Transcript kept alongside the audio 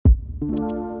It's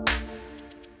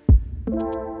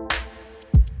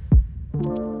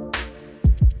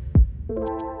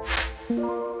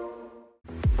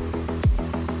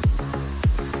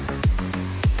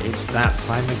that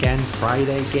time again,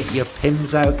 Friday. Get your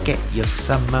PIMs out, get your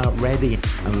summer ready,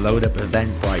 and load up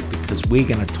Eventbrite, because we're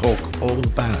going to talk all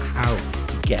about how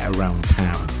to get around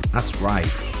town. That's right,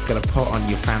 you've got to put on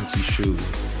your fancy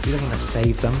shoes. You don't want to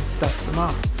save them, dust them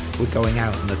off. We're going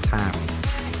out in the town.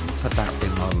 Put that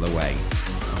thing all away.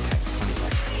 Okay, 20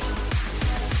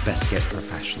 seconds. Let's get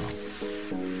professional.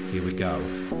 Here we go.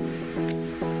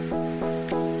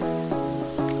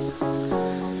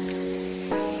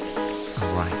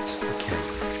 Alright, okay.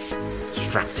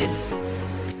 Strapped in.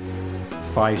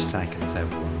 5 seconds,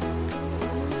 everyone.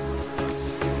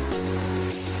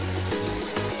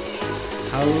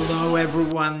 Hello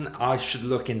everyone, I should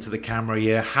look into the camera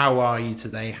here. How are you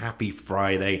today? Happy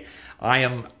Friday. I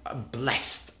am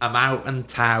blessed. I'm out in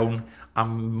town.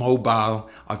 I'm mobile.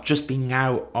 I've just been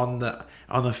out on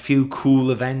a few cool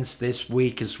events this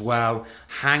week as well.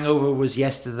 Hangover was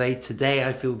yesterday. Today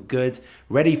I feel good,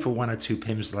 ready for 1 or 2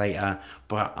 PIMs later,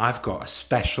 but I've got a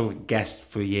special guest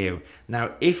for you.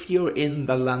 Now, if you're in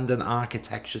the London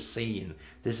architecture scene,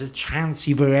 there's a chance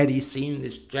you've already seen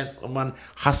this gentleman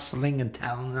hustling and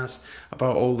telling us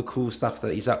about all the cool stuff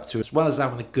that he's up to, as well as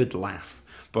having a good laugh.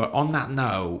 But on that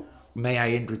note, may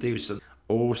I introduce an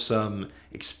awesome,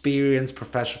 experienced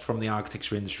professional from the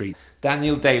architecture industry,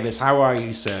 Daniel Davis. How are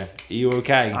you, sir? Are you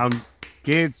okay? I'm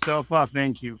good so far,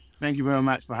 thank you. Thank you very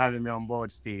much for having me on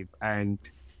board, Steve. And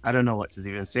I don't know what to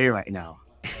even say right now.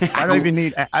 I don't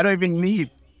even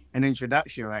need an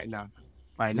introduction right now.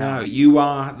 No, you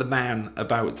are the man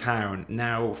about town.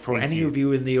 Now, for Thank any you. of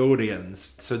you in the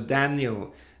audience, so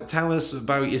Daniel, tell us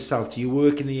about yourself. Do you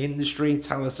work in the industry?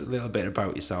 Tell us a little bit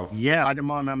about yourself. Yeah, at the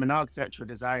moment I'm an architectural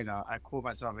designer. I call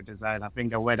myself a designer. I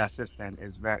think the word assistant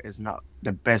is not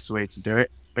the best way to do it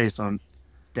based on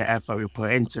the effort we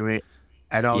put into it.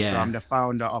 And also Yeah. I'm the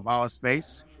founder of Our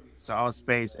Space. So Our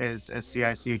Space is a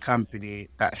CIC company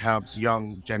that helps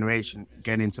young generation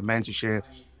get into mentorship.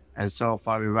 And so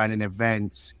far we're running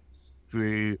events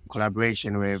through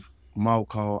collaboration with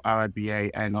Moco,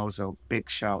 RBA, and also big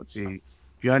shout to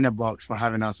Beyond the Box for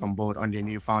having us on board on the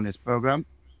new Founders Program.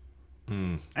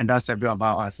 And that's a bit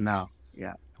about us now.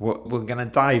 Yeah. We're going to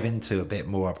dive into a bit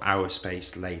more of our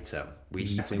space later. We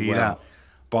Do will. that.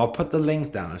 But I'll put the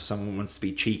link down if someone wants to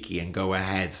be cheeky and go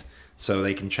ahead so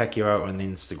they can check you out on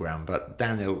Instagram. But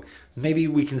Daniel, maybe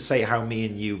we can say how me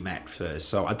and you met first.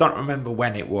 So I don't remember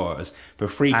when it was, but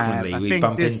frequently I we think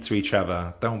bump into each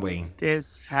other, don't we?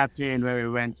 this happened when we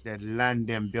went to the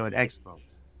London Build Expo.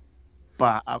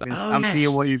 But Oh, yes.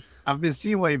 I've been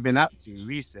seeing what you've been up to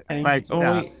recently. Prior to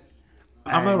that, Oh,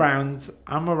 and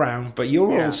I'm around, but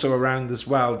you're yeah, also around as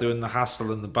well, doing the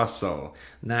hustle and the bustle.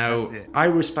 that's Now, it. I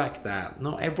respect that.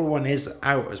 Not everyone is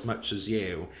out as much as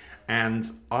you,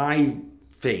 and I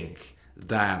think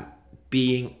that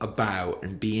being about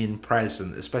and being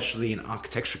present, especially in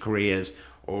architecture careers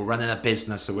or running a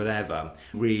business or whatever,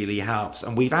 really helps.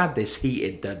 And we've had this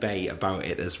heated debate about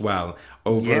it as well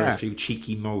over a Yeah. few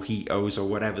cheeky mojitos or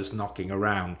whatever's knocking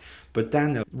around. But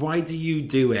Daniel, why do you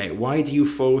do it? Why do you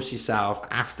force yourself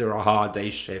after a hard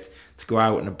day's shift to go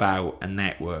out and about and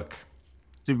network?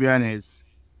 To be honest,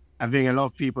 I think a lot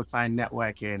of people find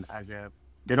networking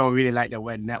they don't really like the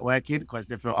word networking because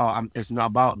they feel, it's not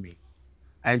about me.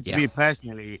 And to Yeah, me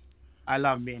personally, I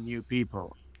love meeting new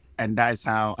people. And that is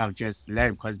how I've just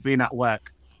learned because being at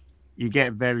work, you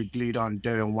get very glued on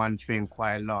doing one thing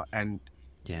quite a lot. And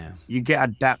yeah, you get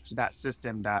adapt to that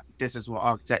system that this is what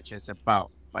architecture is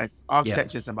about. But if yeah,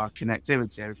 architecture is about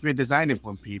connectivity, if we're designing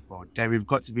for people, then we've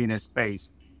got to be in a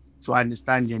space to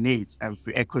understand your needs. And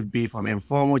it could be from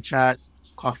informal chats,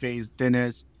 coffees,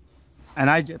 dinners. And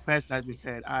I just personally, as we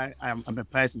said, I'm a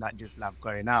person that just love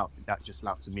going out, that just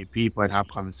love to meet people and have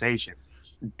conversation.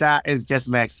 That is just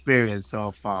my experience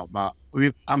so far. But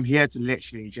I'm here to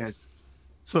literally just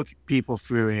talk people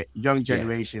through it, young yeah,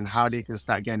 generation, how they can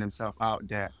start getting themselves out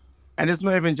there. And it's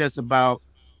not even just about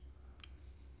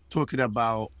talking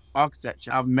about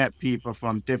architecture. I've met people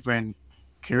from different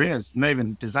careers, not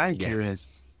even design yeah, careers.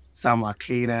 Some are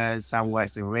cleaners, some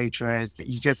works in waitress.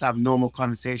 You just have normal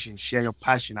conversations, share your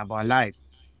passion about life.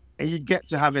 And you get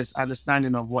to have this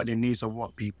understanding of what the needs of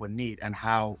what people need and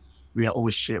how we are all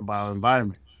shaped by our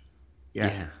environment. Yeah.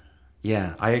 yeah.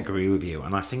 Yeah, I agree with you.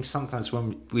 And I think sometimes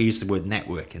when we use the word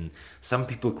networking, some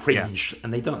people Yeah, cringe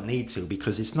and they don't need to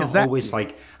because it's not always exactly.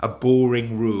 like a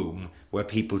boring room where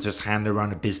people just hand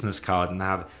around a business card and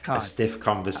have a Cards. stiff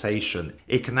conversation.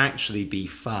 It can actually be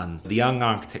fun. The Young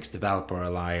Architects Developer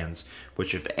Alliance,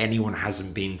 which if anyone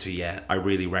hasn't been to yet, I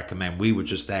really recommend. We were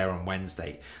just there on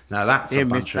Wednesday. Now that's a They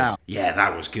bunch missed of, out. yeah,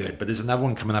 that was good. But there's another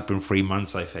one coming up in 3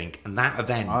 months, I think. And that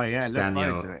event, Oh yeah, look forward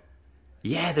Daniel, to it.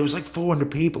 yeah, there was like 400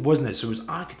 people, wasn't it? So it was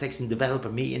architects and developer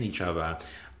meeting each other.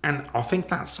 And I think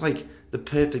that's like the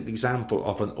perfect example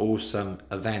of an awesome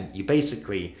event. You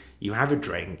basically, you have a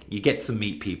drink, you get to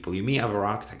meet people, you meet other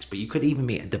architects, but you could even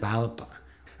meet a developer.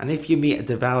 And if you meet a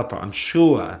developer, I'm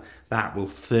sure that will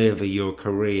further your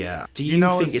career. Do You you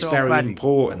know think what's it's so very funny?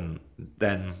 important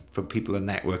then for people to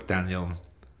network, Daniel?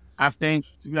 I think,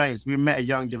 to be honest, we met a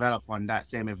young developer on that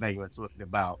same event you were talking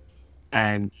about.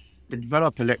 And the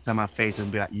developer looked at my face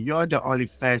and be like, "You're the only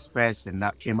first person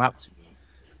that came up to me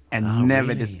and Oh, never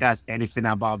really? discussed anything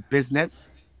about business.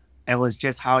 It was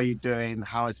just how you doing,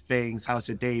 how's things, how's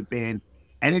your day been?"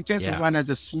 And it just Yeah, ran as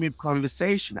a smooth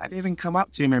conversation. I didn't even come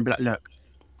up to him and be like, "Look,"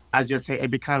 as you say,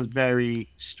 it becomes very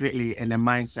strictly in the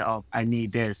mindset of I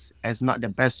need this. It's not the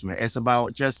best way. It's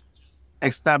about just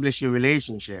establish your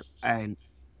relationship. And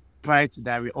prior to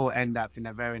that, we all end up in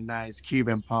a very nice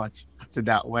Cuban party after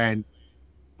that, when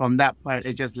from that point,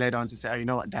 it just led on to say, "Oh, you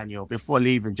know what, Daniel, before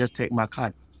leaving, just take my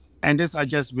card." And these are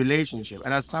just relationship.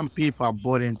 And as some people are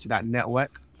bought into that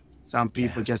network, some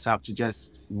people yeah, just have to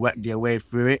just work their way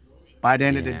through it. By the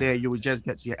end of the yeah, day, you will just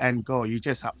get to your end goal. You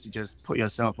just have to just put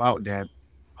yourself out there,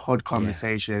 hold yeah,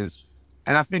 conversations.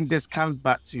 And I think this comes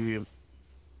back to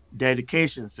the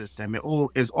education system. It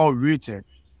all is all rooted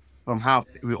from how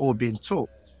we're all being taught.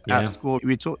 At yeah, school,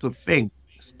 we taught to think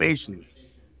spatially,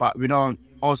 but we don't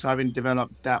also haven't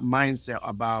developed that mindset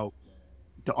about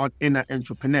the inner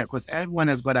entrepreneur, because everyone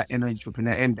has got that inner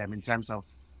entrepreneur in them in terms of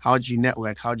how do you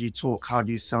network, how do you talk, how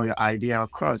do you sell your idea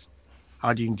across,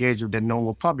 how do you engage with the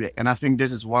normal public. And I think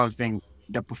this is one thing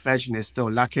the profession is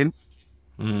still lacking,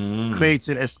 mm,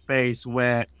 creating a space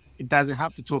where it doesn't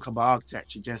have to talk about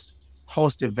architecture, just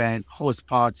host event, host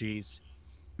parties,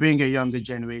 bring a younger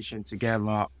generation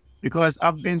together. Because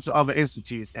I've been to other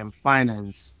institutes in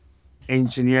finance,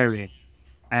 engineering,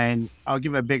 and I'll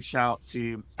give a big shout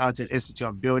to Alton Institute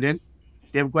of Building.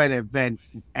 They've got an event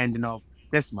ending of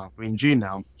this month in June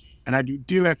now. And I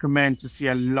do recommend to see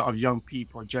a lot of young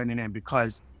people joining in,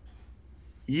 because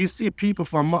you see people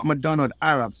from McDonald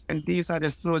Arabs, and these are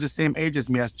still the same age as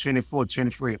me, as 24,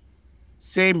 23.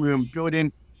 Same room,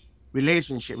 building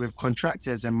relationship with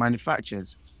contractors and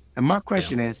manufacturers. And my yeah.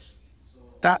 question is,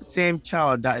 that same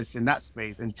child that is in that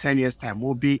space in 10 years' time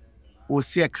will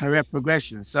see a career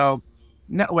progression. So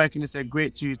networking is a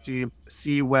great tool to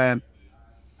see where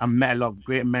I met a lot of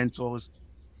great mentors.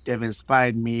 They've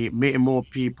inspired me, meeting more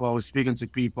people, speaking to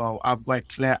people. I've got a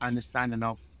clear understanding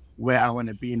of where I want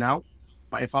to be now.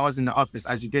 But if I was in the office,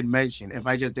 as you did mention, if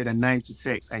I just did a 9 to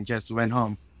 6 and just went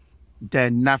home,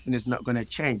 then nothing is not going to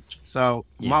change. So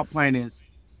Yeah, my point is,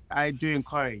 I do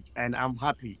encourage, and I'm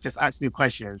happy. Just ask me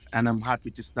questions, and I'm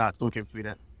happy to start talking through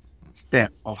the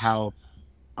step of how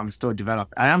I'm still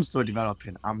developing. I am still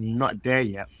developing. I'm not there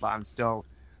yet, but I'm still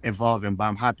evolving. But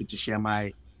I'm happy to share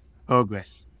my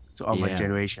progress to other yeah.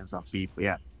 generations of people.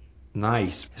 Yeah.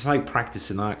 Nice. It's like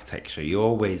practicing architecture. You're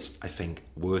always, I think,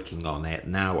 working on it.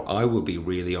 Now, I will be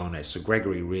really honest. So,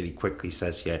 Gregory really quickly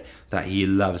says here that he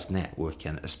loves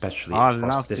networking, especially I'd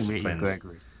across love to meet you, disciplines.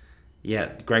 Gregory.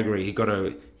 Yeah, Gregory, you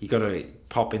gotta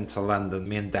pop into London.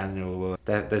 Me and Daniel will.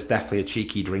 There's definitely a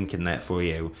cheeky drink in there for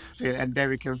you. So, and then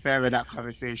we can further that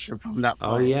conversation from that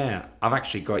Oh point. yeah, I've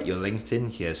actually got your LinkedIn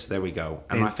here, so there we go.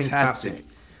 And Fantastic.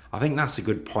 I think that's a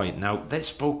good point. Now let's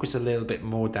focus a little bit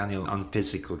more, Daniel, on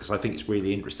physical because I think it's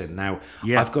really interesting. Now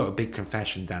Yeah. I've got a big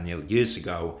confession, Daniel, years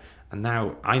ago, and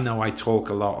now I know I talk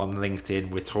a lot on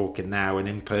LinkedIn. We're talking now, and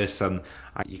in person,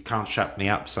 you can't shut me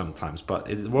up sometimes, but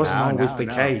it wasn't No, always no, the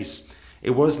no. case.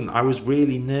 It wasn't. I was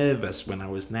really nervous when I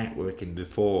was networking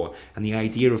before, and the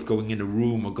idea of going in a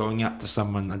room or going up to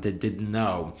someone that I didn't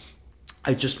know,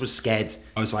 I just was scared.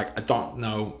 I was like, I don't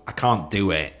know. I can't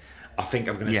do it. I think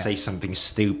I'm going to Yeah. say something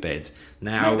stupid.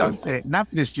 No, don't Now, say it.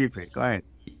 Nothing is stupid. Go ahead.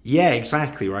 yeah,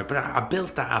 exactly right. But I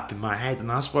built that up in my head, and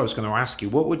that's what I was going to ask you.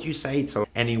 What would you say to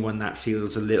anyone that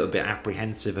feels a little bit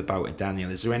apprehensive about it,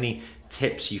 Daniel? Is there any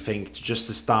tips you think just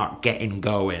to start getting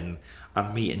going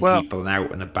and meeting Well, people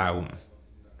out and about?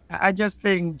 I just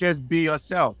think just be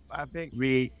yourself.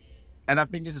 And I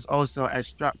think this is also a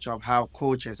structure of how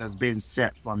cultures has been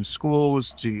set from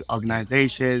schools to Yeah,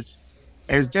 organizations.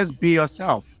 Is just be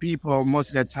yourself. People most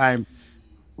of the time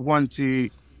want to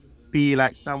be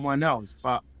like someone else,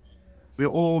 but we're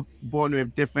all born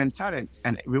with different talents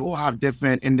and we all have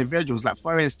different individuals. Like,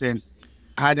 for instance,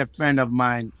 I had a friend of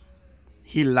mine,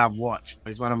 he loved watch.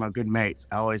 He's one of my good mates.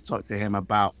 I always talk to him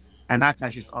about, and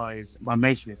Akash is always, I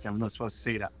mention this, I'm not supposed to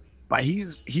say that. But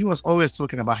he was always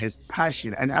talking about his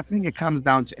passion. And I think it comes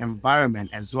down to environment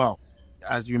as well.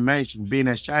 As you mentioned, being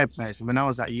a shy person, when I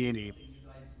was at uni,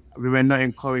 we were not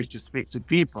encouraged to speak to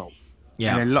people.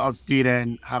 And Yeah. a lot of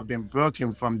students have been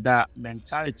broken from that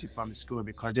mentality from school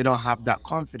because they don't have that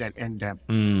confidence in them.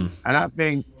 Mm. And I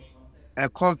think a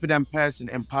confident person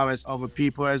empowers other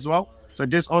people as well. So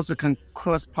this also can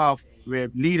cross path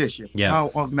with leadership. Yeah.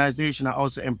 How organizations are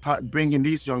also bringing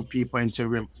these young people into a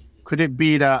room. Could it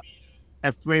be that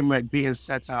a framework being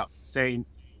set up, saying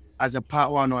as a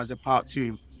part one or as a part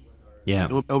two, Yeah.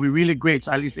 it'll be really great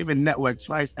to at least even network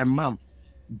twice a month.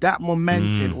 That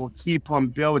momentum Mm. will keep on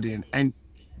building, and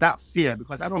that fear,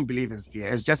 because I don't believe in fear,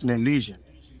 it's just an illusion.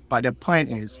 But the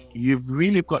point is, you've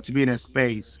really got to be in a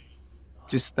space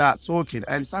to start talking.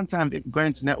 And sometimes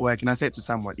going to network, and I said to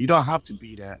someone, you don't have to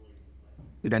be there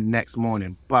the next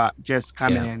morning, but just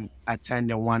coming Yeah. in,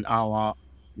 attending 1 hour,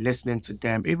 listening to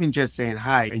them, even just saying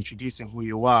hi, introducing who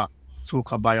you are,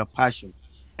 talk about your passion.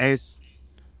 It's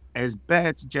it's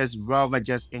better to just rather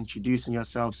just introducing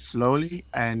yourself slowly,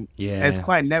 and it's Yeah.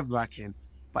 quite nerve-wracking.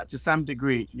 But to some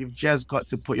degree, you've just got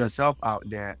to put yourself out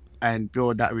there and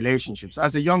build that relationship. So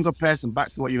as a younger person, back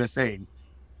to what you were saying,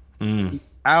 Mm.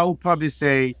 I'll probably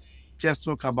say just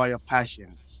talk about your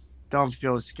passion. Don't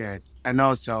feel scared. And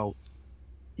also,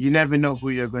 you never know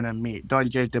who you're gonna meet. Don't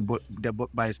judge the book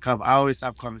by its cover. I always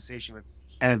have conversation with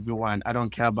everyone. I don't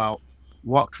care about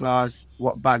what class,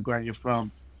 what background you're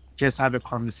from. Just have a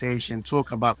conversation,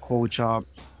 talk about culture,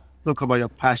 talk about your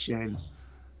passion,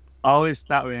 I always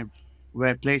start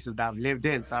with places that I've lived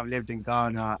in. So I've lived in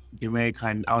Ghana, Jamaica,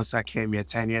 and also I came here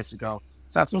 10 years ago.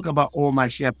 So I talk about all my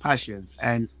shared passions.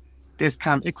 And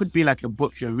it could be like a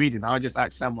book you're reading. I'll just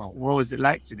ask someone, what was it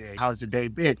like today? How's the day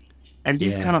been? And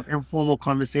these Yeah. kind of informal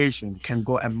conversation can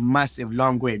go a massive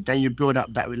long way. Then you build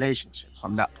up that relationship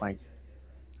from that point.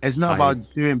 It's not I. about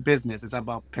doing business. It's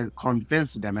about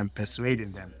convincing them and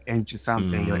persuading them into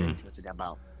something you're Mm. interested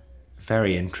about.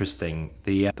 Very interesting.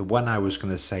 The one I was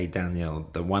going to say, Daniel,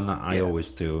 the one that I Yeah.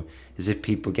 always do is if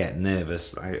people get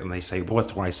nervous and they say,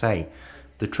 "What do I say?"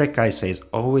 The trick I say is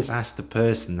always ask the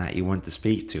person that you want to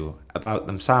speak to about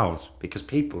themselves because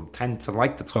people tend to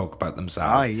like to talk about Oh,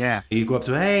 themselves. yeah. You go up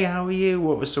to, "Hey, how are you?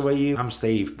 What was so are you? I'm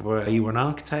Steve. Are you an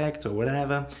architect or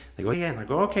whatever?" They go, "Yeah," and I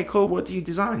go, "Okay, cool. What do you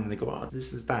design?" And they go, "Oh,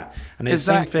 this is that." And it's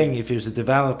the same thing. Exactly. If you was a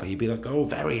developer, you'd be like, "Oh,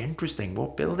 very interesting.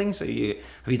 What buildings are you?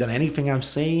 Have you done anything I've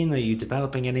seen? Are you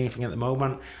developing anything at the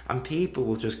moment?" And people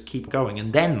will just keep going.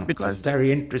 And then that's Because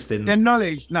very interesting. the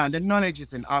knowledge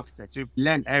is in architects. We've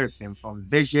learned everything from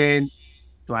vision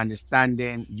to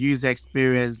understanding, user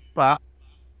experience. But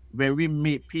when we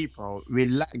meet people, we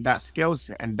lack that skill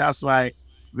set. And that's why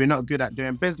we're not good at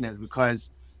doing business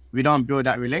because we don't build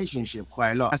that relationship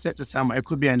quite a lot. I said to someone, it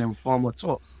could be an informal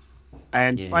talk.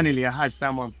 And Yeah. funnily, I had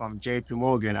someone from JP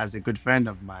Morgan as a good friend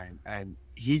of mine, and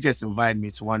he just invited me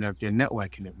to one of their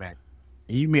networking events.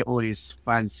 You meet all these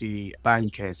fancy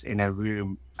bankers in a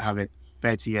room having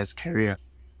 30 years career.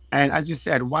 And as you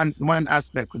said, one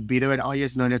aspect could be the way, oh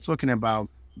yes, no, they're talking about,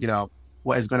 you know,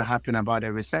 what is going to happen about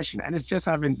a recession. And it's just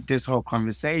having this whole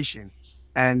conversation.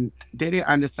 And they didn't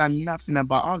understand nothing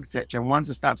about architecture. And once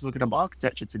I start talking about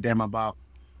architecture to them about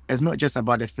it's not just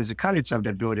about the physicality of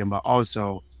the building, but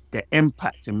also the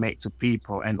impact it makes to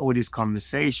people and all this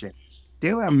conversation.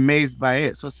 They were amazed by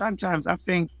it. So sometimes I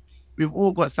think we've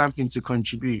all got something to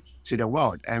contribute to the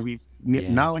world, and Yeah.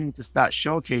 now need to start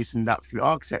showcasing that through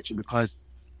architecture because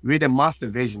we're the master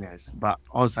visionaries. But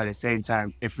also at the same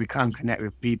time, if we can't connect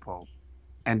with people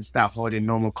and start holding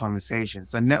normal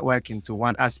conversations, so networking to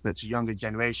one aspect to younger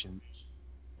generation,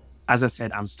 as I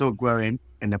said, I'm still growing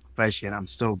in the profession. I'm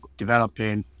still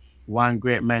developing. One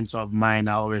great mentor of mine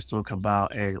I always talk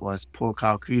about it was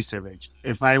Poku-Davies.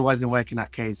 If I wasn't working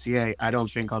at KCA, I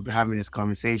don't think I'll be having this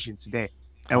conversation today.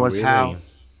 It Oh, was how, really?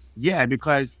 yeah,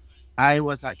 because I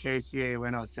was at KCA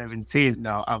when I was 17.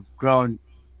 Now I've grown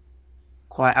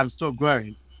I'm still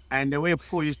growing. And the way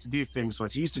Paul used to do things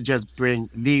was he used to just bring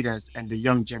leaders and the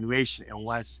young generation in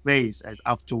one space as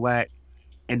after work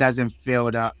it doesn't feel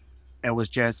that it was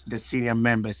just the senior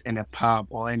members in a pub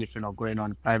or anything or going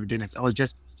on private dinners. It was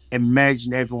just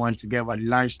imagine everyone together at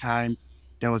lunchtime.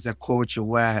 There was a culture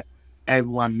where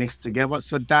everyone mixed together.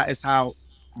 So that is how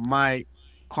my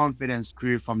confidence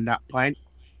grew from that point.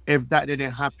 If that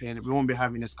didn't happen, we won't be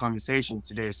having this conversation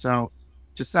today. So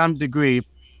to some degree,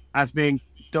 I think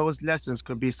those lessons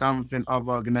could be something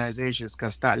other organizations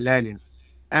can start learning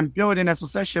and building a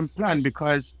succession plan,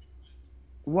 because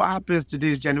what happens to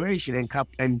this generation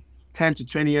in 10 to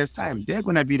 20 years' time? They're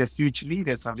going to be the future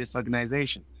leaders of this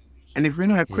organization. And if we're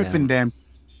not Yeah. equipping them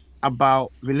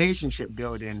about relationship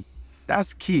building,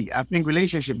 that's key. I think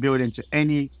relationship building to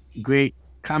any great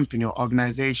company or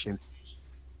organization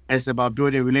is about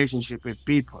building relationship with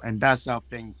people. And that's how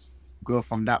things grow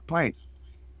from that point.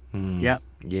 Yeah.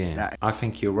 Yeah, That I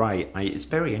think you're right. It's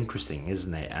very interesting,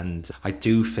 isn't it? And I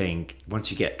do think once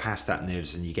you get past that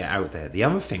nerves and you get out there, the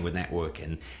other thing with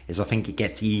networking is I think it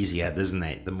gets easier, doesn't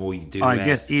it? The more you do it it.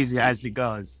 gets easier as it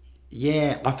goes.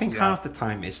 Yeah, I think Yeah. half the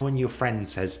time it's when your friend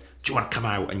says, "Do you want to come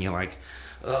out?" and you're like,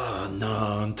 "Oh no,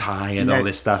 I'm tired." All Let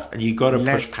this stuff, and you got to push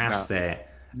let's go. past it.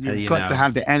 You've You got to know,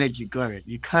 have the energy going.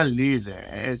 You can't lose it.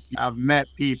 I've met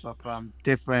people from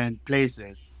different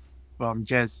places from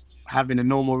just having a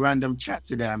normal random chat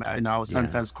to them. And I'll yeah,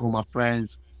 sometimes call my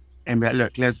friends and be like,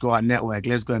 look, let's go out network.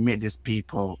 Let's go and meet these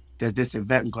people. There's this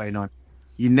event going on.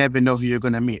 You never know who you're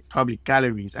going to meet. Public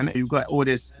galleries. And you've got all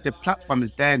this, the platform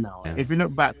is there now. yeah, If you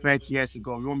look back 30 years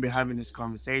ago, we won't be having this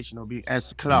conversation or be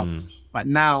as a club. But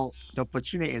now the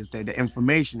opportunity is there, the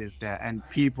information is there, and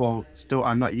people still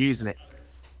are not using it.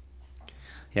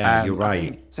 yeah. You're I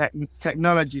right. think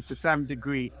technology to some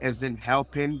degree isn't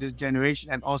helping this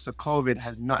generation, and also COVID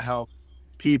has not helped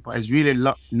people. It's really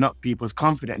knocked people's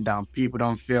confidence down. People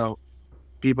don't feel.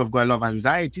 People have got a lot of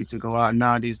anxiety to go out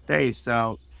now these days.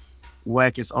 So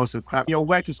work is also crap. Your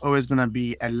work is always going to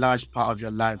be a large part of your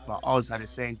life, but also at the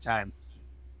same time,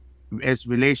 it's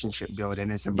relationship building.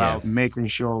 It's Yeah, about making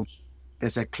sure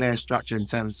there's a clear structure in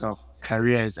terms of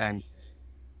careers and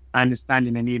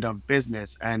understanding the need of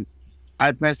business. And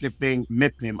I personally think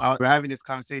MIPIM, we're having this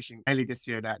conversation early this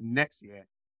year that next year,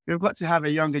 we've got to have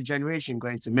a younger generation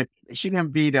going to MIPIM. It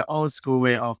shouldn't be the old school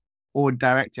way of all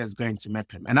directors going to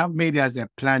MIPIM. And I've made it as a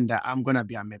plan that I'm going to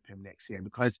be at MIPIM next year,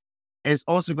 because it's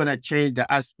also going to change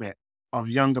the aspect of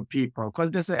younger people,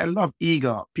 because there's a lot of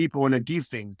eager people want to do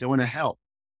things, they want to help.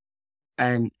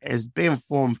 And it's being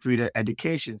formed through the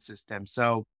education system.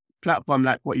 So platform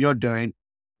like what you're doing,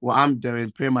 what I'm doing,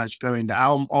 pretty much going there.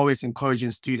 I'm always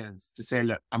encouraging students to say,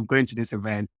 look, I'm going to this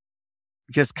event.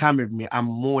 Just come with me. I'm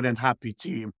more than happy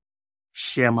to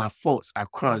share my thoughts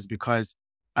across, because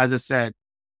as I said,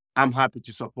 I'm happy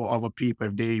to support other people.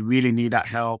 If they really need that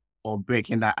help or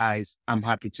breaking that ice, I'm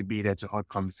happy to be there to hold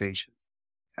conversations.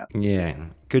 Yeah. yeah.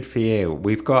 Good for you.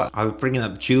 I was bringing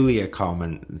up Julia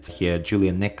comment here,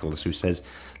 Julia Nichols, who says,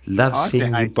 "Love I'll say seeing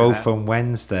you hi to both her. on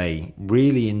Wednesday.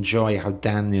 Really enjoy how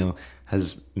Daniel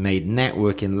has made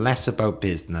networking less about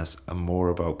business and more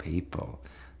about people."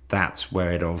 That's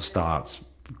where it all starts.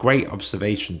 Great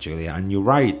observation, Julia. And you're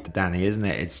right, Danny, isn't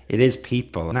it? It is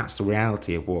people. And that's the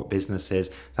reality of what business is.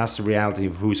 That's the reality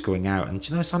of who's going out. And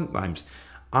you know, sometimes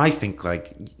I think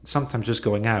like sometimes just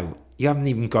going out, you haven't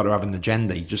even got to have an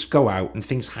agenda. You just go out and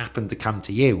things happen to come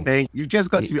to you. You've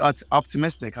just got to be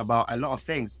optimistic about a lot of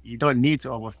things. You don't need to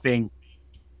overthink.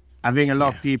 I think a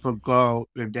lot Yeah. of people go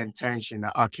with the intention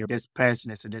that, okay, this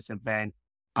person is at this event.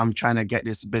 I'm trying to get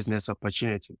this business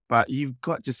opportunity. But you've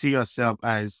got to see yourself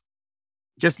as,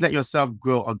 just let yourself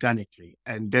grow organically.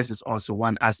 And this is also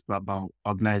one aspect about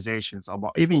organizations,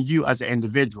 about even you as an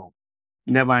individual.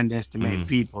 Never underestimate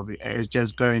people. It's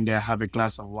just going there, have a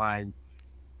glass of wine,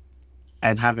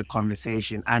 and have a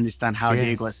conversation, understand how Yeah.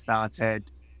 they got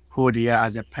started, who they are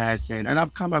as a person. And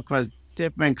I've come across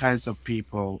different kinds of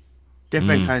people,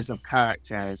 different kinds of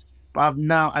characters. But I've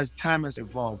now, as time has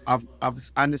evolved, I've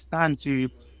understand to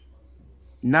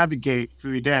navigate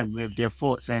through them with their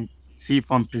thoughts and see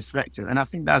from perspective. And I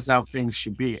think that's how things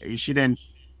should be. You shouldn't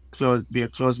be a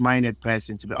closed-minded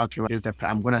person to be, okay, well,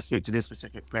 I'm going to speak to this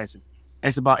specific person.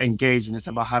 It's about engaging. It's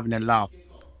about having a laugh.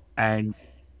 And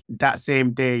that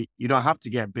same day, you don't have to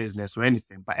get business or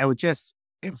anything, but it will just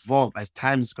evolve as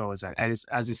time goes on. And it's,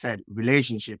 as you said,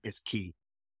 relationship is key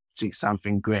to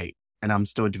something great. And I'm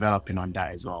still developing on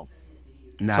that as well.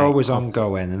 And It's I always hope to.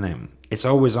 ongoing, isn't it? It's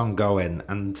always ongoing.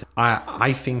 And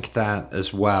I think that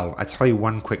as well. I tell you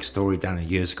one quick story, Danny.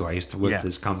 Years ago, I used to work at Yeah.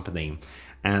 this company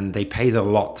and they paid a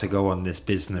lot to go on this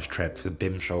business trip for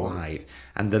BIM Show Live.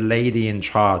 And the lady in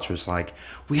charge was like,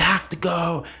 "We have to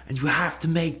go and you have to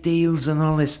make deals and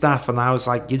all this stuff." And I was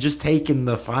like, "You're just taking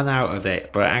the fun out of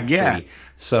it." But Yeah. actually,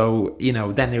 so, you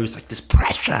know, then there was like this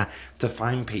pressure to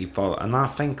find people. And I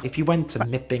think if you went to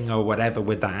MIPing or whatever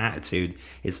with that attitude,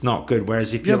 it's not good.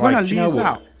 Whereas if You're you're going to like, "Do you know lose what?"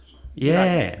 out.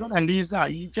 Yeah. You're going to lose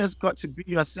out. You just got to be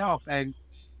yourself, and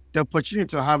the opportunity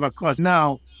to have a course.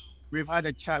 Now, we've had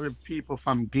a chat with people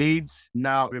from Gleeds.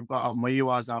 Now we've got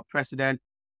Moyo as our president.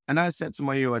 And I said to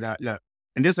Moyo that, look,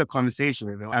 And there's a conversation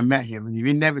with him. I met him and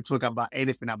we never talk about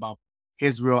anything about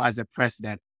his role as a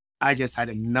president. I just had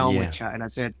a normal Yeah. chat and I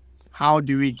said, how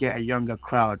do we get a younger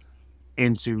crowd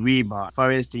into rebar?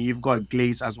 For instance, you've got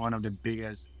Glaze as one of the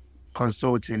biggest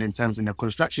consulting in terms of the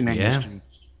construction Yeah. industry.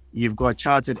 You've got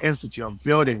Chartered Institute of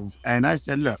Buildings. And I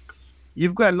said, look,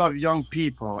 you've got a lot of young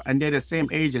people and they're the same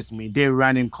age as me. They're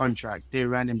running contracts, they're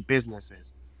running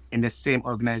businesses in the same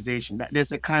organization. That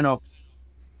there's a kind of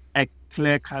a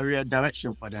clear career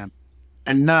direction for them.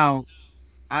 And now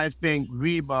I think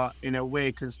Reba, in a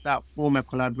way, can start form a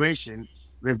collaboration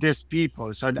with these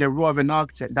people. So the role of an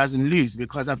architect doesn't lose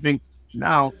because I think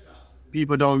now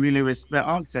people don't really respect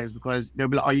architects because they'll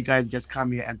be like, oh, you guys just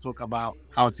come here and talk about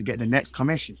how to get the next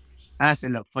commission. And I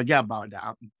said, look, forget about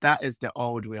that. That is the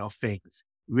old way of things.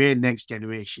 We're next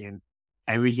generation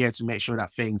and we're here to make sure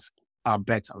that things are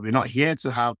better. We're not here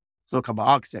to have talk about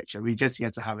architecture. We're just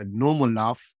here to have a normal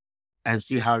laugh and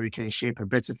see how we can shape a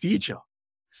better future.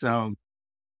 So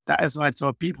that is why I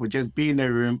tell people just be in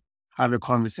the room, have a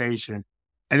conversation.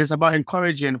 And it's about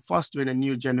encouraging, fostering a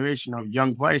new generation of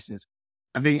young voices.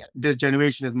 I think this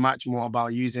generation is much more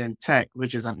about using tech,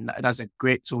 which is that's a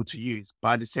great tool to use.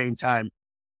 But at the same time,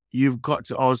 you've got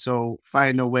to also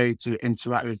find a way to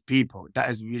interact with people. That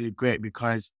is really great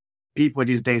because people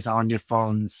these days are on their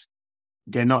phones.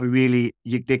 They're not really,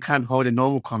 they can't hold a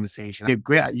normal conversation. They're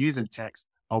great at using text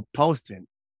or posting,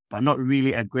 but not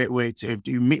really a great way to, if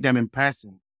you meet them in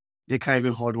person, they can't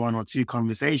even hold one or two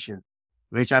conversations,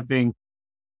 which I think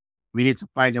we need to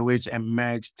find a way to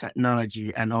merge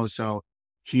technology and also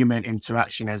human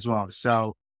interaction as well.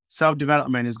 So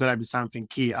self-development is going to be something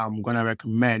key. I'm going to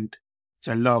recommend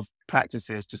to a lot of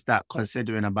practices to start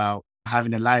considering about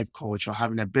having a life coach or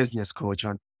having a business coach.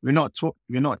 And we're not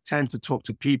tend to talk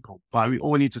to people, but we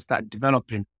all need to start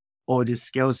developing all this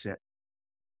skill set.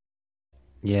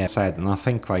 Yeah, said, and I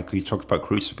think like we talked about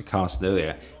crucificast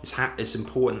earlier, it's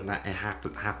important that it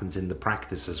happens in the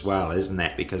practice as well, isn't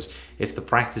it? Because if the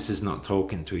practice is not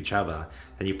talking to each other,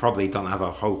 then you probably don't have a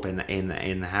hope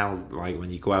in how, like, when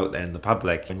you go out there in the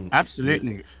public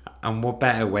Absolutely. and what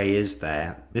better way is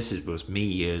there? Was me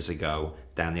years ago,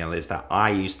 Daniel. Is that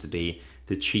I used to be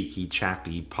the cheeky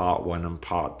chappy part one and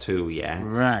part two, yeah,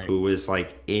 Right. who was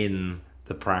like in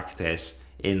the practice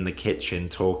in the kitchen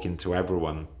talking to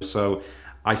everyone. So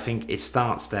I think it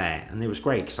starts there, and it was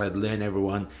great because I'd learn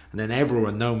everyone, and then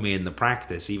everyone know me in the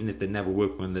practice, even if they never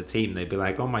worked with the team. They'd be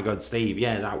like, "Oh my God, Steve,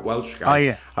 yeah, that Welsh Oh guy.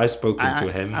 yeah. I've spoken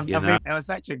to him." I think it was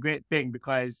such a great thing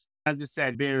because, as you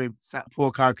said, being with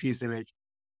Poku-Davies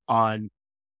on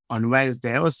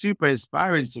Wednesday, it was super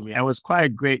inspiring to me. It was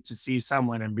quite great to see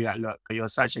someone and be like, look, you're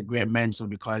such a great mentor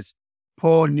because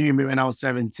Paul knew me when I was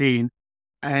 17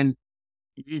 and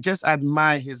you just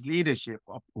admire his leadership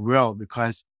of real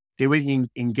because they really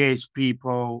engage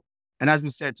people. And as we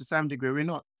said, to some degree, we're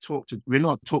not talk to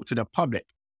the public.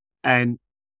 And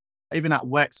even at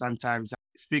work sometimes,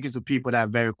 speaking to people that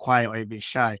are very quiet or even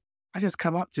shy, I just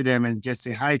come up to them and just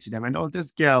say hi to them. And oh,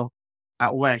 this girl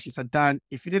at work, she said, Dan,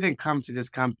 if you didn't come to this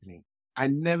company, I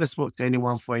never spoke to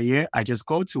anyone for a year. I just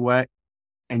go to work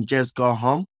and just go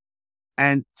home.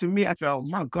 And to me, I felt,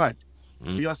 my God,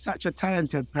 you're such a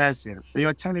talented person.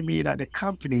 You're telling me that the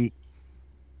company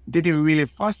didn't really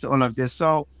foster all of this.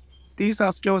 So these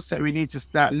are skills that we need to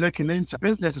start looking into.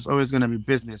 Business is always going to be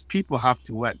business. People have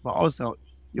to work, but also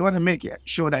you want to make it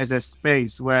sure that it's a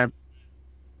space where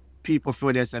people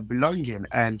feel there's a belonging.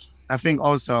 And I think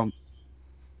also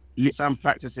some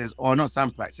practices, or not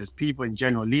some practices, people in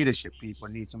general, leadership people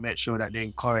need to make sure that they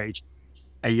encourage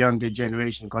a younger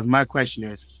generation. Because my question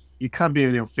is, you can't be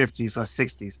in your 50s or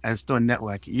 60s and still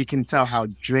network. You can tell how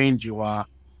drained you are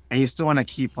and you still want to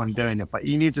keep on doing it. But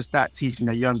you need to start teaching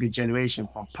the younger generation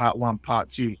from part one, part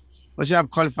two. Because you have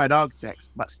qualified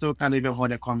architects, but still can't even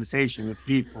hold a conversation with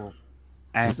people.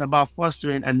 And it's about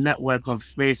fostering a network of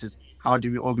spaces. How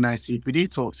do we organize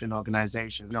CPD talks in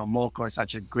organizations? You know, Moco is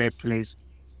such a great place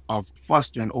of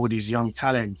fostering all these young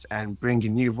talents and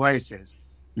bringing new voices.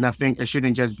 And I think it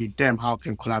shouldn't just be them. How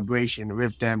can collaboration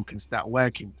with them can start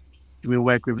working? Do we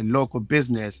work with a local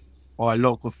business or a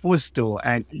local food store?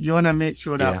 And you want to make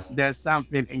sure that Yeah, there's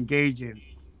something engaging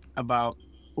about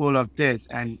all of this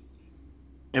and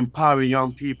empowering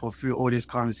young people through all this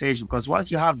conversation. Because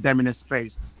once you have them in a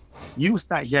space, you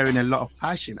start hearing a lot of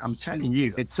passion. I'm telling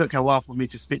you, it took a while for me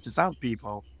to speak to some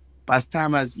people, but as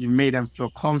time as you made them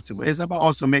feel comfortable, it's about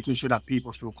also making sure that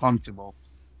people feel comfortable.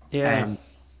 yeah, And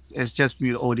it's just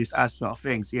through all these aspect of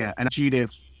things. Yeah. And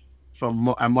Judith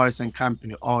from Morrison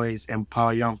Company always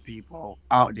empower young people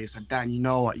out there. So Dan, you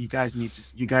know what? You guys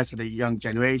are the young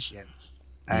generation.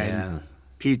 And yeah.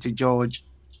 Peter George.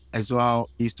 as well.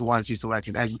 Used to work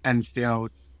in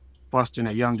Enfield, fostering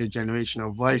a younger generation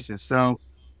of voices. So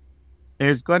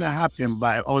it's going to happen,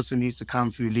 but it also needs to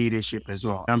come through leadership as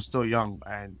well. I'm still young,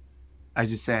 and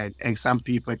as you said, and some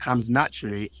people it comes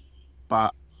naturally,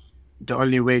 but the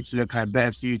only way to look at a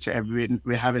better future, if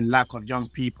we're having lack of young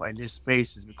people in these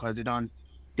spaces because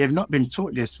they've not been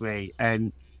taught this way,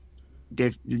 and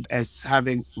they've as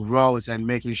having roles and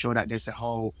making sure that there's a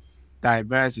whole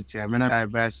diversity. I mean,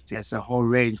 diversity, there's a whole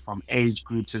range from age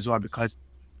groups as well, because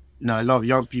a lot of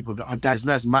young people, there's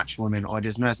not as much women, or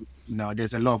there's not as,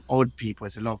 there's a lot of old people,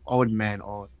 there's a lot of old men,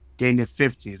 or they're in their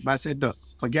 50s. But I said, look,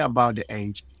 forget about the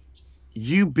age.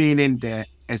 You being in there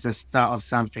is a start of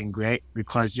something great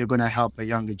because you're going to help a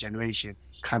younger generation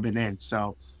coming in.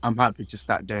 So I'm happy to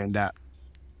start doing that.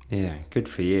 Yeah, good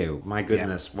for you. My Yeah,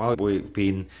 goodness, while we've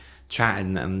been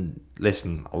chatting and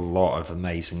listen, a lot of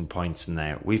amazing points in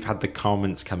there. We've had the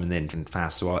comments coming in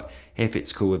fast. So if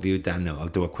it's cool with you, Daniel, I'll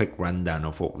do a quick rundown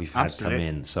of what we've had come absolutely.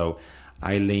 in. So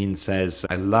Eileen says,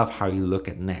 I love how you look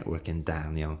at networking,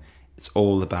 Daniel. It's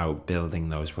all about building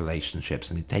those relationships,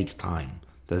 and it takes time,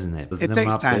 doesn't it? Building It them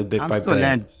takes up little time. bit I'm by still bit.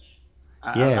 learning.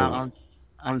 I, Yeah, I, I'm,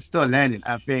 I'm still learning.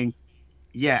 I think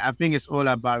it's all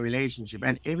about relationship.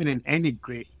 And even in any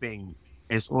great thing,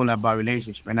 it's all about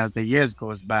relationship. And as the years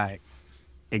goes by,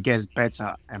 it gets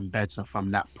better and better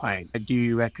from that point. I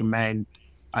do recommend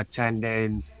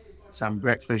attending some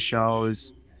breakfast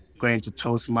shows, going to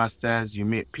Toastmasters, you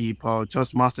meet people.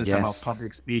 Toastmasters is about yes.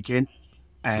 public speaking,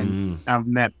 and Mm, I've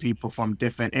met people from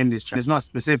different industries. It's not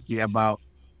specifically about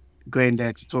going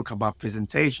there to talk about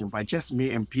presentation, but just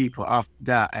meeting people after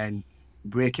that and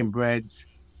breaking breads,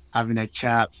 having a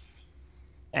chat.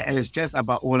 And it's just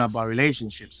all about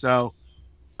relationships. So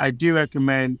I do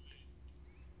recommend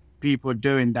people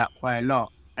doing that quite a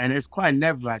lot. And it's quite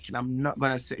nerve-wracking. I'm not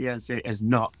gonna sit here and say it's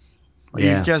not, but you've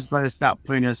yeah, just got to start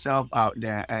putting yourself out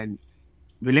there. And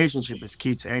relationship is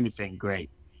key to anything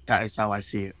great. That is how I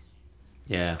see it.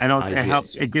 yeah. And also, I it hear.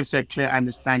 helps. It gives you a clear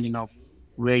understanding of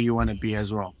where you want to be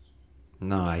as well.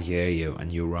 No, I hear you,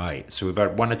 and you're right. So we've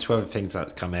had one or two other things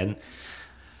that come in.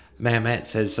 Mehmet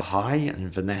says hi,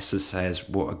 and Vanessa says,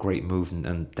 "What a great movement!"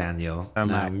 And Daniel.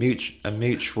 Now, Mike. a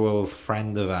mutual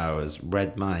friend of ours,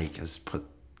 Red Mike, has put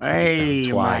this down Hey,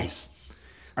 Mike. twice.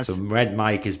 I So s- Red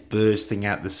Mike is bursting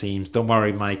at the seams. Don't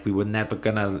worry, Mike. We were never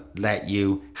gonna let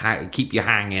you keep you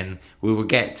hanging. We will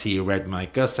get to you, Red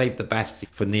Mike. Go save the best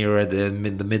for nearer the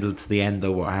middle to the end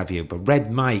or what have you. But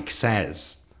Red Mike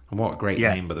says, and what a great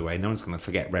yeah, name, by the way. No one's gonna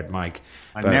forget Red Mike.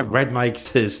 I But never. Red Mike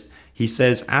says. He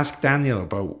says, ask Daniel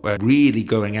about really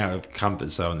going out of comfort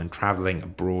zone and traveling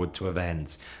abroad to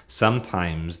events.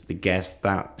 Sometimes the guest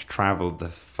that traveled the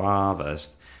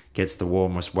farthest gets the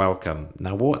warmest welcome.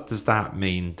 Now, what does that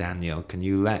mean, Daniel? Can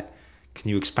you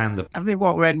expand the? I think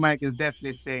what Red Mike is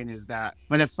definitely saying is that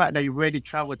when the fact that you've already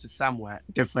traveled to somewhere,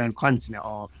 different continent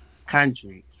or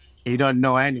country, you don't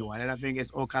know anyone. And I think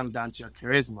it's all comes down to your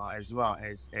charisma as well.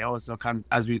 As it also comes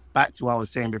as we back to what I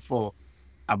was saying before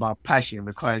about passion,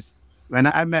 because when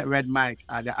I met Red Mike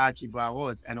at the Archibald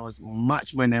Awards, and it was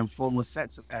much more an informal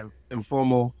set of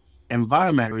informal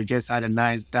environment. We just had a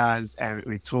nice dance and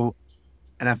we talked.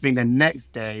 And I think the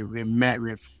next day we met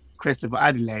with Christopher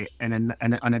Adelaide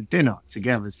on a dinner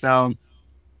together. So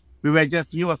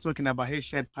you were talking about his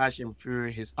shared passion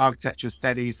through his architectural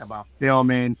studies, about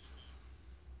filming.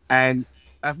 And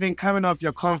I think coming off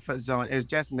your comfort zone is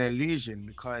just an illusion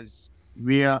because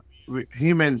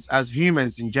humans, as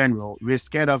humans in general, we're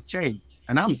scared of change.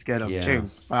 And I'm scared of Yeah,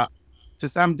 change. But to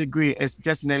some degree, it's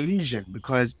just an illusion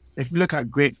because if you look at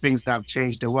great things that have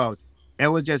changed the world, it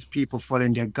was just people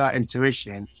following their gut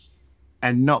intuition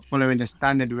and not following the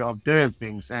standard way of doing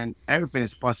things. And everything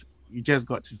is possible. You just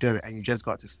got to do it and you just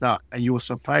got to start. And you will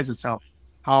surprise yourself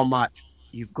how much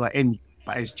you've got in,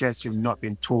 but it's just you've not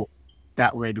been taught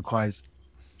that way because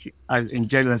as in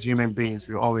general as human beings,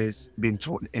 we've always been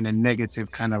taught in a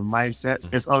negative kind of mindset.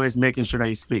 It's always making sure that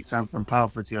you speak something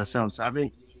powerful to yourself. So I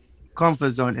think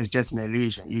comfort zone is just an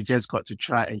illusion. You just got to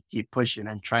try and keep pushing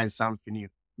and trying something new.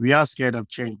 We are scared of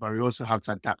change, but we also have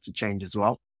to adapt to change as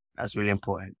well. That's really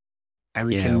important. And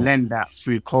we can yeah, learn that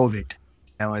through COVID.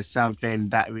 There was something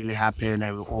that really happened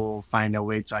and we all find a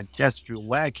way to adjust through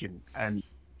working. And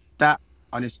that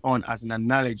on its own as an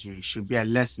analogy should be a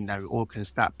lesson that we all can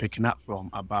start picking up from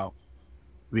about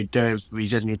we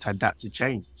just need to adapt to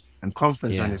change. And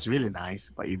comfort zone yeah. is really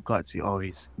nice, but you've got to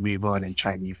always move on and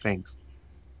try new things.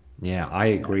 Yeah, I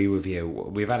Yeah. agree with you.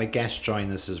 We've had a guest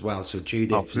join us as well. So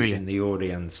Oh, Judith is in brilliant. the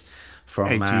audience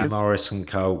Hey, from Judith. Morris and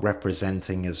Co.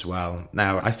 representing as well.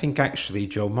 Now, I think actually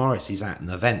Joe Morris is at an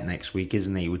event next week,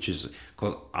 isn't he? Which is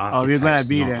called Oh, we're going to Architects,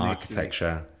 be Not there next week.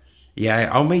 Architecture. Yeah,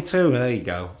 oh, me too. There you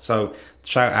go. So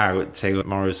shout out to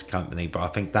Morris Company, but I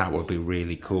think that would be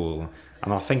really cool.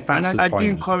 And I think And that's the I do point.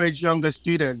 encourage younger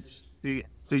students to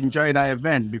enjoy that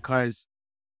event because,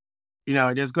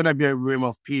 there's going to be a room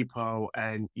of people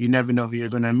and you never know who you're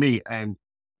going to meet and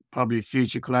probably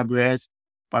future collaborators.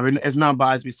 But it's not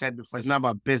about, as we said before, it's not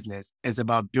about business. It's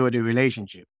about building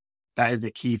relationship. That is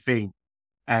the key thing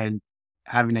and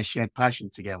having a shared passion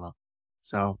together.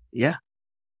 So, yeah,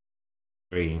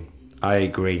 Agree. I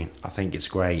agree. I think it's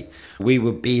great. We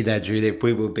will be there, Judith.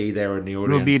 We will be there in the we'll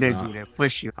be audience. there, And Julia, for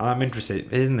sure. I'm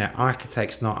interested, isn't it?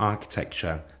 Architects, not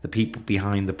architecture. The people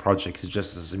behind the projects is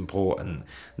just as important.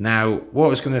 Now, what I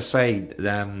was going to say,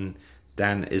 Dan,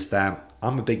 is that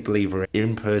I'm a big believer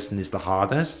in person is the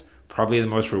hardest, probably the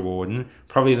most rewarding,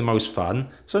 probably the most fun.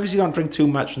 So obviously, don't drink too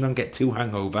much and don't get too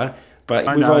hungover. But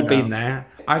I we've know, I all been know. there.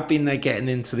 I've been there getting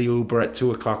into the Uber at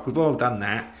 2 o'clock. We've all done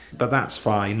that, but that's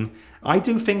fine. I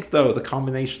do think though the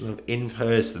combination of in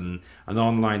person and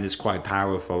online is quite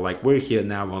powerful. Like we're here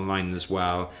now online as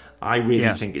well. I really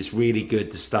Yes. think it's really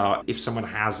good to start. If someone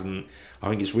hasn't, I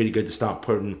think it's really good to start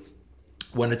putting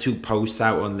one or two posts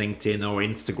out on LinkedIn or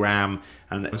Instagram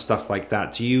and stuff like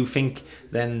that. Do you think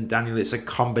then, Daniel, it's a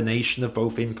combination of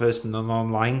both in person and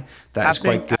online that I is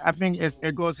think quite good? I think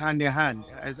it goes hand in hand.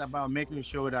 It's about making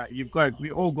sure that we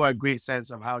all got a great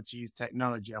sense of how to use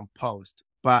technology and post.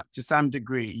 But to some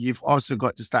degree, you've also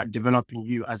got to start developing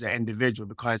you as an individual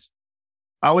because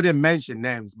I wouldn't mention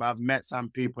names, but I've met some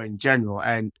people in general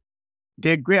and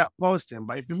they're great at posting.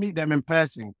 But if you meet them in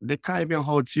person, they can't even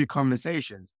hold two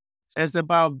conversations. So it's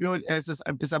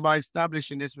about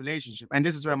establishing this relationship. And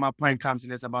this is where my point comes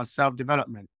in. It's about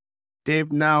self-development.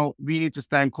 We need to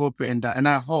start incorporating that. And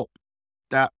I hope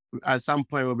that at some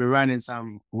point we'll be running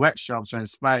some workshops or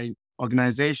inspiring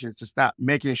organizations to start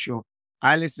making sure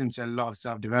I listen to a lot of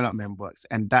self-development books.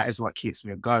 And that is what keeps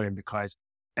me going because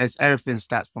everything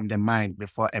starts from the mind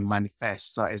before it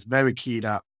manifests. So it's very key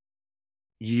that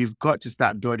you've got to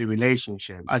start building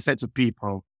relationship. I said to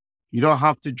people, you don't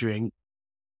have to drink.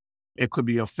 It could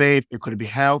be your faith, it could be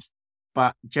health,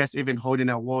 but just even holding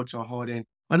a water or holding.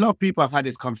 A lot of people have had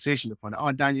this conversation before.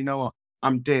 Oh, Dan, you know what?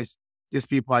 I'm this. These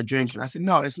people are drinking. I said,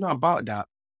 no, it's not about that.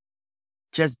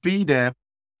 Just be there,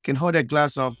 can hold a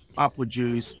glass of apple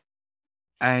juice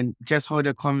and just hold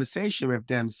a conversation with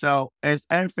them. So as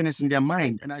everything is in their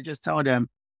mind. And I just tell them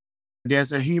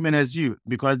there's a human as you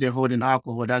because they're holding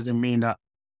alcohol doesn't mean that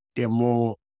they're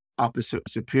more opposite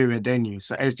superior than you.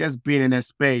 So it's just being in a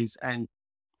space. And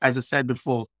as I said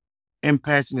before, in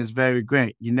person is very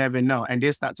great. You never know. And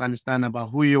they start to understand about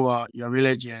who you are, your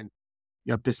religion,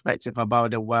 your perspective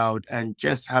about the world, and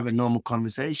just have a normal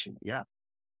conversation. Yeah.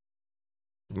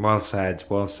 Well said,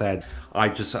 well said. I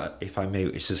just, if I may,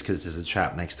 it's just because there's a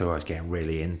chap next door. I was getting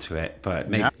really into it, but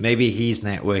Yeah. maybe he's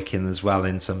networking as well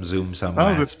in some Zoom somewhere.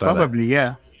 Probably, But probably,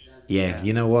 yeah. yeah, Yeah.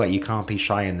 you know what? You can't be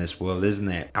shy in this world, isn't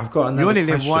it? I've got You another only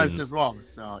live once question. as well.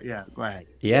 So yeah, go ahead.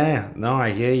 Yeah, no, I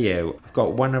hear you. I've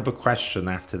got one other question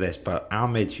after this, but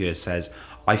Ahmed here says,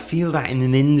 I feel that in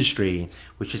an industry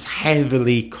which is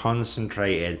heavily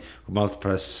concentrated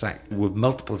with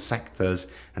multiple sectors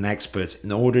and experts,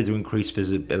 in order to increase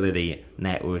visibility,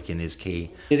 networking is key.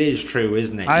 It is true,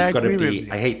 isn't it? I You've got to agree with be, you.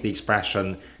 I hate the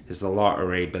expression, it's the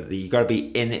lottery, but you've got to be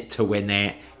in it to win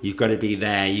it. You've got to be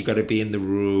there. You've got to be in the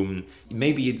room.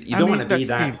 Maybe you I don't want mean, to be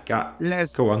look, Steve, that guy.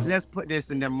 let's Go on. let's put this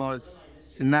in the most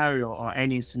scenario or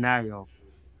any scenario.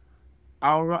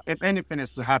 If anything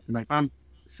is to happen, like if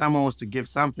someone wants to give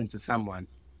something to someone,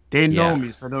 they know Yeah.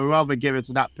 me, so they'll rather give it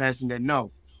to that person they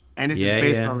know. And this is Yeah,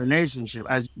 based yeah. on relationship.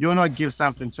 As you'll not give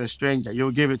something to a stranger,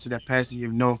 you'll give it to the person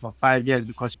you've known for 5 years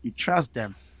because you trust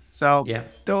them. So Yeah.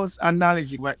 those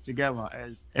analogies work together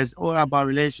as it's all about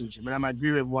relationship. And I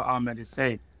agree with what Ahmed is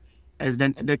saying. As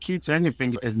then the key to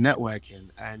anything is networking.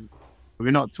 And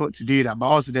we're not taught to do that. But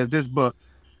also there's this book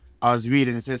I was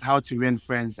reading. It says How to Win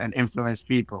Friends and Influence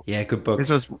People. Yeah, good This book.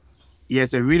 was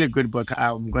Yes, a really good book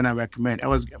I'm gonna recommend. It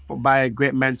was by a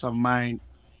great mentor of mine.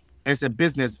 It's a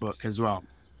business book as well,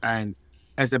 and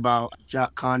it's about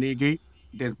Jack Carnegie.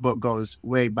 This book goes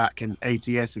way back in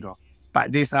 80 years ago.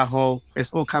 But it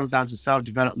all comes down to self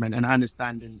development and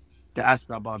understanding the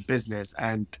aspect about business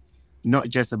and not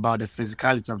just about the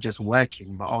physicality of just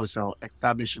working, but also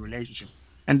establishing relationship.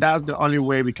 And that's the only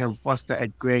way we can foster a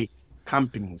great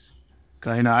companies.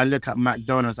 Because I look at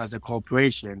McDonald's as a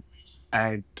corporation,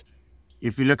 and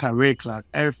if you look at Ray Clark,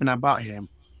 everything about him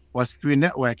was through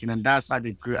networking, and that's how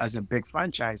they grew as a big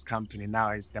franchise company. Now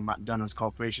it's the McDonald's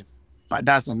Corporation. But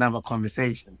that's another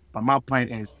conversation. But my point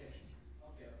is,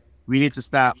 we need to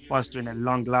start fostering a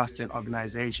long-lasting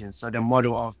organization. So the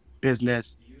model of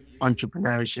business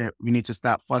entrepreneurship. We need to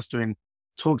start fostering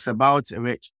talks about it,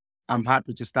 which I'm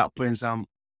happy to start putting some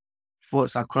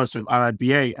thoughts across with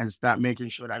RIBA and start making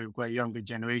sure that we've got a younger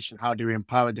generation, how do we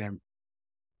empower them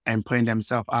and putting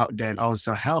themselves out there and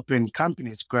also helping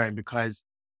companies grow because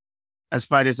as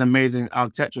far as amazing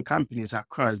architectural companies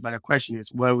across, but the question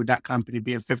is, where would that company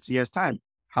be in 50 years' time?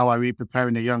 How are we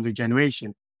preparing the younger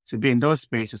generation to be in those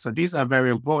spaces? So these are very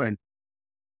important.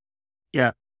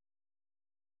 Yeah.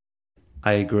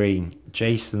 I agree.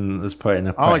 Jason has put in a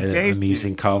Oh, quite an Jason.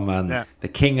 amusing comment. Yeah. The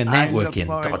king of I look networking.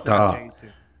 forward Dot to that, dot.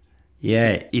 Jason.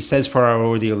 Yeah, he says for our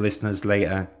audio listeners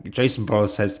later, Jason Ball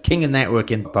says, King of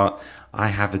networking, but I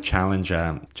have a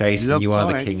challenger. Jason, Look you are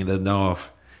the forward. king of the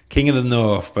north. King of the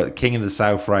north, but king of the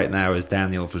south right now is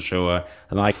Daniel for sure.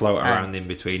 And I float And around in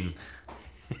between.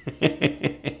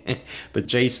 But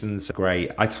Jason's great.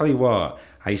 I tell you what,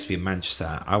 I used to be in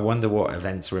Manchester. I wonder what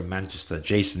events are in Manchester.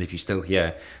 Jason, if you're still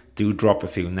here, do drop a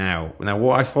few now. Now,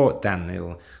 what I thought,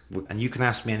 Daniel, and you can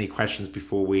ask me any questions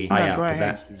before we tie no, go up, but ahead,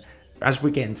 that Steve. as we're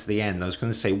getting to the end, I was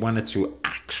going to say one or two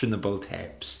actionable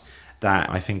tips that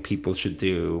I think people should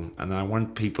do, and I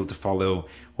want people to follow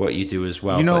what you do as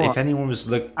well. You know But what? I if will, anyone was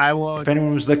looking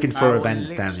I for will events,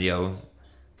 literally, Daniel,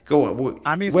 go on.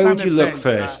 I mean, Where some would you look events,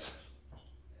 first?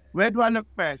 where do I look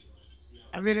first?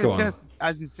 I mean, it's Go on. just,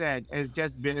 as you said,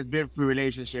 it's been through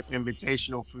relationship,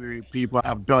 invitational through people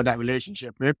I've built that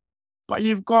relationship with. But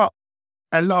you've got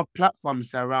a lot of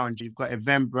platforms around. You've got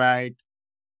Eventbrite,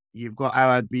 you've got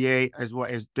RBA as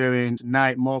what it's doing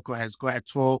tonight. Moko has got a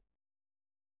talk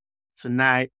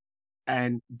tonight,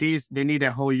 and they need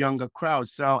a whole younger crowd.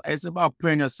 So it's about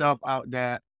putting yourself out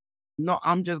there. No,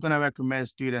 I'm just gonna recommend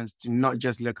students to not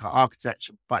just look at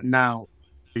architecture, but now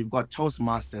you've got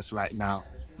Toastmasters right now.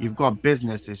 You've got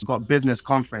businesses, you've got business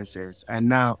conferences, and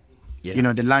now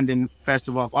Yeah. the London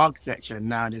Festival of Architecture.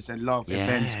 Now there's a lot of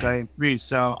events Yeah. going through.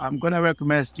 So I'm gonna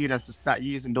recommend students to start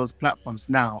using those platforms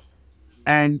now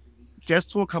and just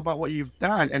talk about what you've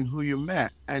done and who you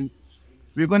met. And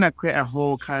we're going to create a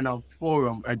whole kind of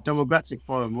forum, a democratic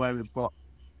forum where we've got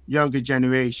younger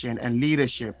generation and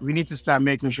leadership. We need to start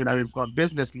making sure that we've got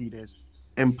business leaders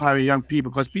empowering young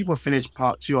people because people finish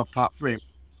part two or part three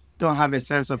don't have a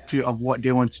sense of clue of what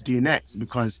they want to do next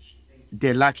because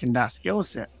they're lacking that skill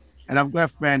set. And I've got a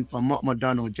friend from Mott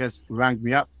McDonald just rang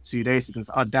me up 2 days ago and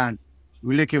said, "Oh, Dan,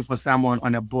 we're looking for someone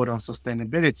on a board on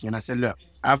sustainability." And I said, "Look,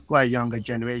 I've got a younger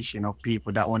generation of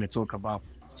people that want to talk about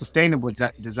sustainable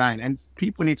design, and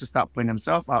people need to start putting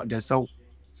themselves out there." So,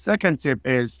 second tip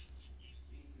is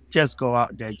just go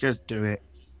out there, just do it.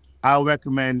 I'll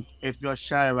recommend if you're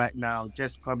shy right now,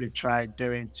 just probably try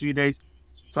doing 2 days,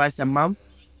 twice a month.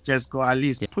 Just go at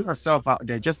least Yeah. put yourself out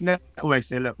there. Just network.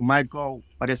 Say, look, my goal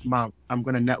for this month, I'm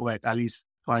going to network at least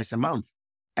twice a month.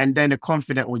 And then the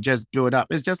confidence will just build up.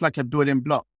 It's just like a building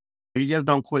block. You just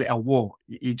don't call it a wall.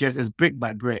 You just, it's brick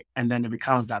by brick. And then it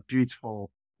becomes that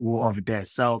beautiful wall over there.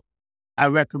 So I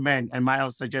recommend and might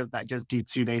also suggest that just do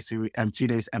 2 days a week and 2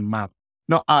 days a month.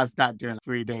 Not us that doing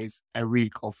 3 days a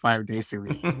week or 5 days a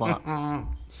week, but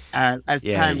as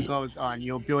time Yeah. goes on,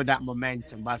 you'll build that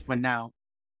momentum. But for now,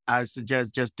 I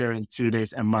suggest just doing 2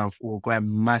 days a month will go a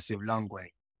massive long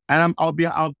way. And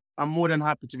I'm more than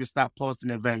happy to start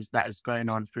posting events that is going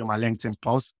on through my LinkedIn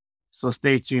post. So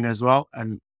stay tuned as well,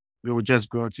 and we will just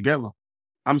grow together.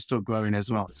 I'm still growing as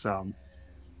well. So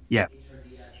yeah,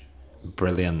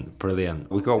 Brilliant. Brilliant.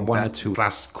 We got one or fantastic. two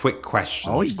last quick Oh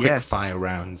questions, quick yes, fire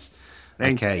rounds.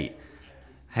 thank you. Okay.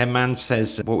 Hemman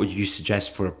says, what would you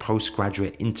suggest for a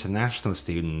postgraduate international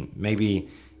student? Maybe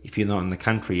if you're not in the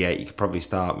country yet, you could probably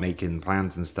start making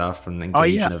plans and stuff and Oh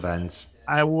engage yeah, in events.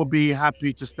 I will be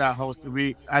happy to start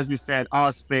hosting. As we said,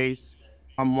 our space.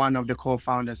 I'm one of the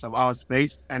co-founders of our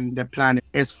space, and the plan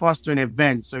is fostering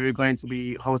events. So we're going to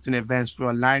be hosting events through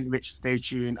online, which stay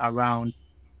tuned around.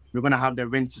 We're going to have the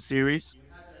winter series,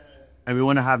 and we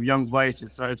want to have young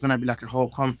voices. So it's going to be like a whole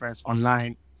conference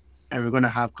online, and we're going to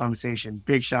have conversation.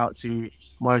 Big shout out to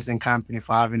Morrison Company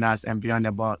for having us and Beyond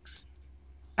the Box.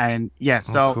 And yeah,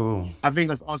 Oh, so cool. I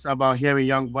think it's also about hearing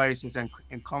young voices and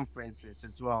in conferences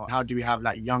as well. How do we have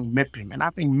like young MIPIM? And I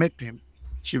think MIPIM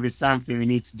should be something we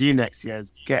need to do next year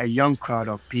is get a young crowd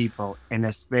of people in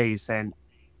a space. And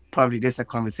probably this is a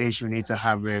conversation we need to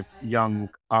have with young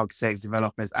architects,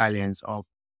 developers, aliens of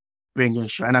bringing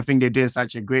show. And I think they're doing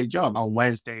such a great job. On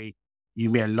Wednesday,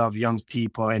 you met a lot of young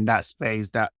people in that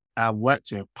space that I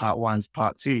worked with, part ones,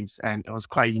 part twos, and it was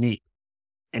quite unique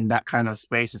in that kind of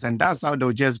spaces. And that's how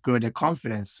they'll just grow their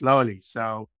confidence slowly.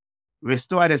 So we're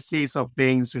still at the seeds of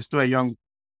things. We're still a young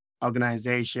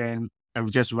organization and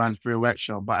we just ran through a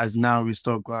workshop, but as now we're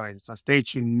still growing. So stay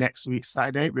tuned next week,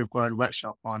 Saturday. We've got a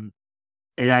workshop on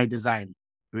AI design.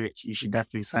 which you should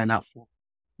definitely sign up for.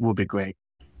 Will be great.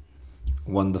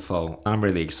 Wonderful. I'm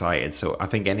really excited. So I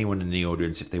think anyone in the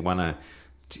audience, if they want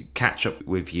to catch up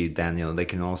with you, Daniel, they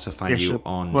can also They find you should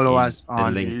on follow in us the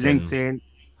on LinkedIn. LinkedIn.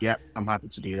 Yep, I'm happy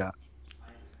to do that.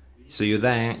 So you're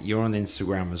there, you're on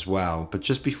Instagram as well. But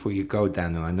just before you go,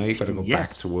 Daniel, I know you got to go back to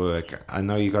Yes. work. I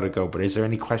know you got to go, but is there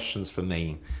any questions for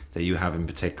me that you have in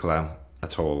particular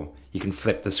at all? You can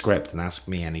flip the script and ask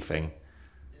me anything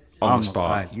on Oh the my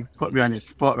God, spot. you've put me on the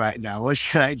spot right now. What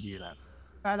should I do now?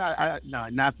 No,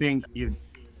 nothing. You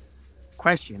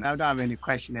question. I don't have any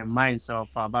question in mind so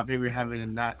far, but I think we're having a I've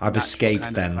natural escaped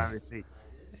kind of then. conversation.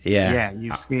 Yeah. Yeah,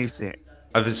 you've escaped it.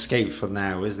 I've escaped for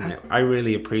now, isn't it? I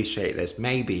really appreciate this.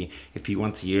 Maybe if you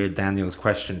want to hear Daniel's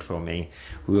question from me,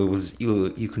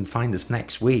 you can find us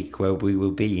next week where we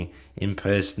will be in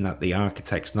person at the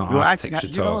Architects Not You actually, Architecture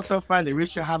you know, Talk. so funny. We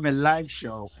should have a live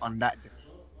show on that day.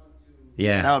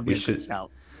 Yeah, That would be we a good should.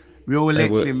 shout. We will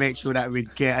It literally will. make sure that we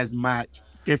get as much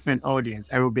different audience.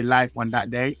 It will be live on that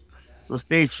day. So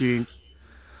stay tuned.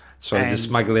 So just And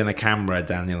smuggle in a camera,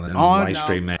 Daniel, and oh live no,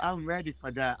 stream it. I'm ready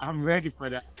for that. I'm ready for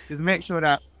that. Just make sure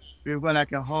that we've got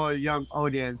like a whole young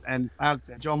audience and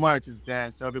actor. John Morris is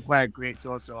there, so it'll be quite great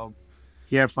to also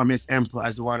hear from his input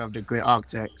as one of the great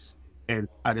architects at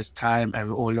this time, and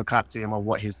we all look up to him on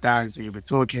what he's done. So you'll be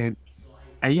talking,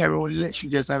 and yeah, we'll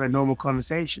literally just have a normal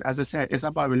conversation. As I said, it's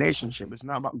about relationship. It's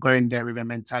not about going there with a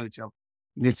mentality of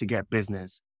you need to get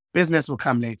business. Business will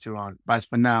come later on, but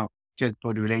for now, just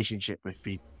build a relationship with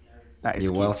people. That is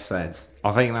You're key. well said.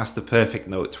 I think that's the perfect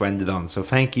note to end it on. So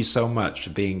thank you so much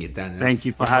for being here, Daniel. Thank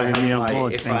you for having me on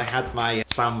board. If I had my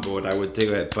soundboard, I would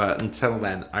do it. But until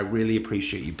then, I really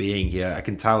appreciate you being here. I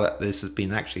can tell that this has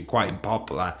been actually quite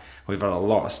unpopular. We've had a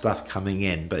lot of stuff coming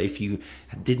in. But if you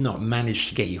did not manage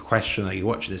to get your question or you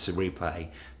watch this a replay,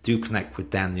 do connect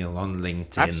with Daniel on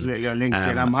LinkedIn. Absolutely on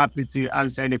LinkedIn. I'm happy to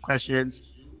answer any questions.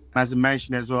 As I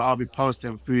mentioned as well, I'll be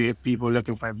posting through if people are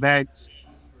looking for events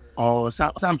or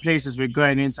some places we're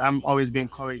going into. I'm always being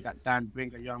encouraged that Dan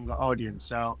bring a younger audience.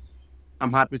 So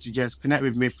I'm happy to just connect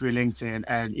with me through LinkedIn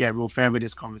and yeah, we'll further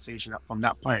this conversation up from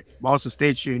that point. But also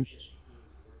stay tuned.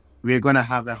 We're gonna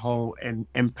have a whole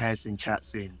in-person chat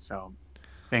soon. So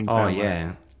thanks Oh very much.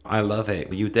 yeah, I love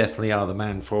it. You definitely are the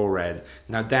man for Red.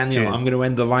 Now, Daniel, Cheers. I'm going to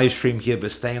end the live stream here,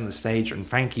 but stay on the stage and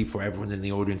thank you for everyone in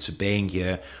the audience for being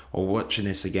here or watching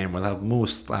this again. We'll have more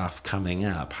stuff coming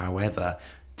up. However,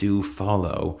 do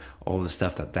follow all the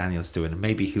stuff that Daniel's doing, and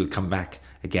maybe he'll come back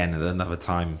again at another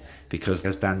time because,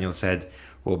 as Daniel said,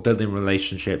 we're building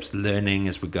relationships, learning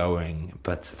as we're going.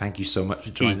 But thank you so much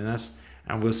for Key. joining us,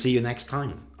 and we'll see you next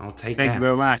time. I'll take Thank you care.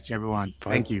 very much, everyone.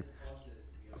 Bye. Thank you.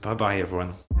 Bye bye,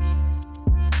 everyone.